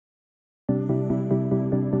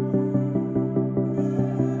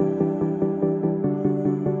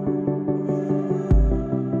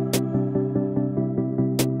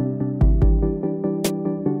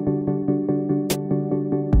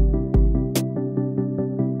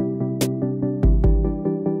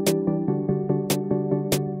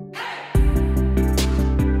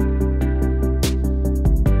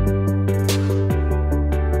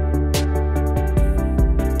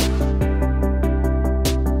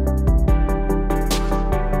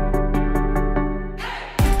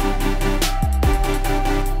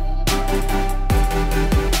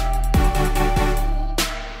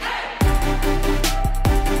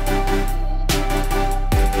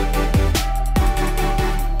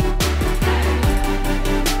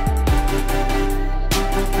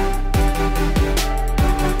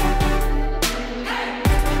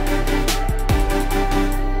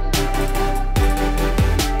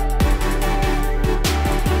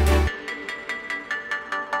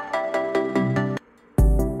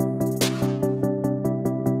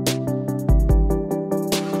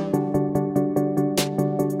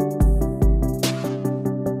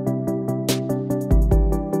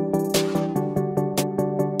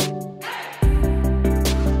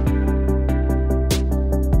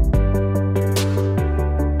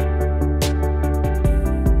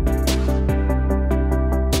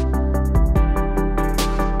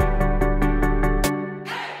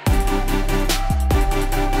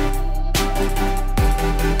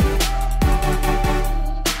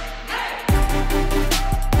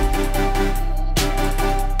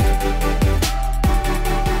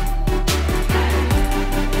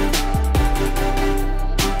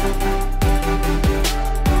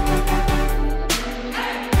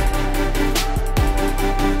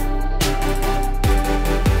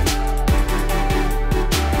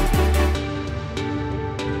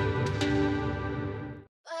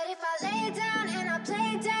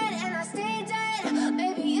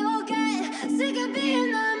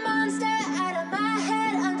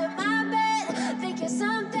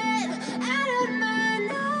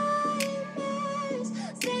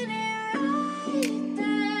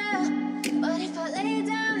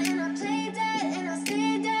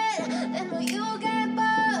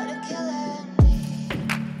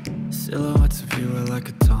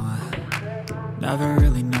Never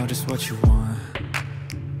really know just what you want.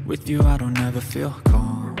 With you I don't ever feel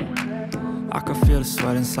calm. I can feel the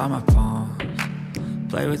sweat inside my palms.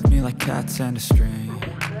 Play with me like cats and a string.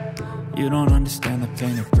 You don't understand the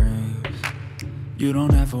pain it brings. You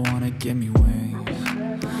don't ever wanna give me wings.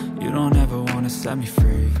 You don't ever wanna set me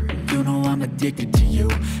free. You know I'm addicted to you,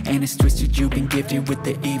 and it's twisted, you've been gifted with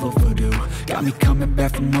the evil voodoo. Got me coming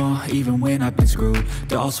back for more, even when I've been screwed.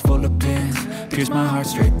 Dolls full of pins, pierce my heart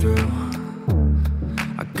straight through.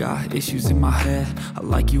 I got issues in my head, I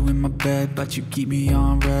like you in my bed, but you keep me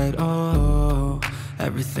on red. Oh,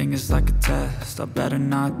 everything is like a test, I better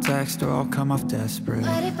not text or I'll come off desperate.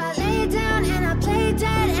 But if I lay down and I play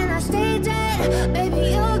dead and I stay dead,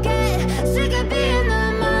 baby you'll get sick of being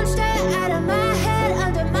the monster out of my head,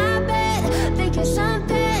 under my bed, thinking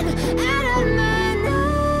something out of my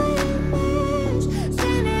nightmares,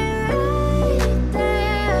 standing right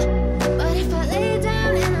there. But if I lay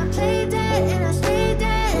down and I play dead and I stay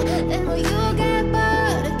dead, then will you get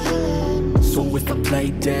bored of killing? So if I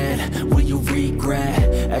play dead, will you regret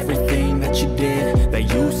everything that you did, that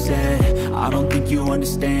you said? I don't think you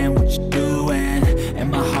understand what you're doing, and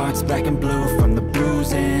my heart's black and blue from the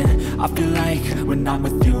bruising. I feel like when I'm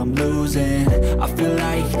with you I'm losing. I feel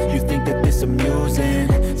like you think that this amusing,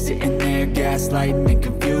 sitting there gaslighting and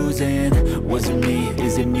confusing. Was it me?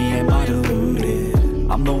 Is it me? Am I deluded?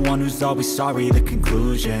 I'm the one who's always sorry, the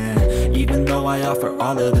conclusion, even though I offer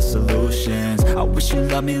all of the solutions. I wish you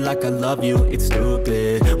loved me like I love you, it's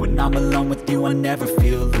stupid. When I'm alone with you I never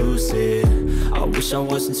feel lucid. I wish I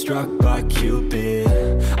wasn't struck by Cupid.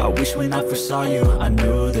 I wish when I first saw you I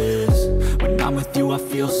knew this. When I'm with you I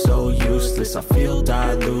feel so useless, I feel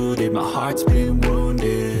diluted, my heart's been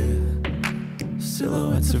wounded.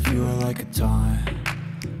 Silhouettes of you are like a taunt,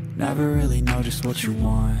 never really know just what you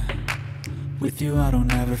want. With you I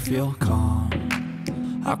don't ever feel calm,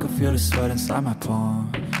 I can feel the sweat inside my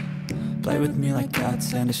palms. Play with me like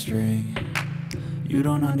cats and a string. You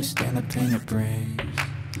don't understand the pain it brings.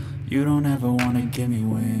 You don't ever wanna give me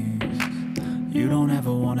wings. You don't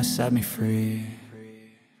ever wanna set me free.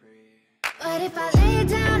 But if I lay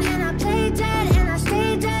down and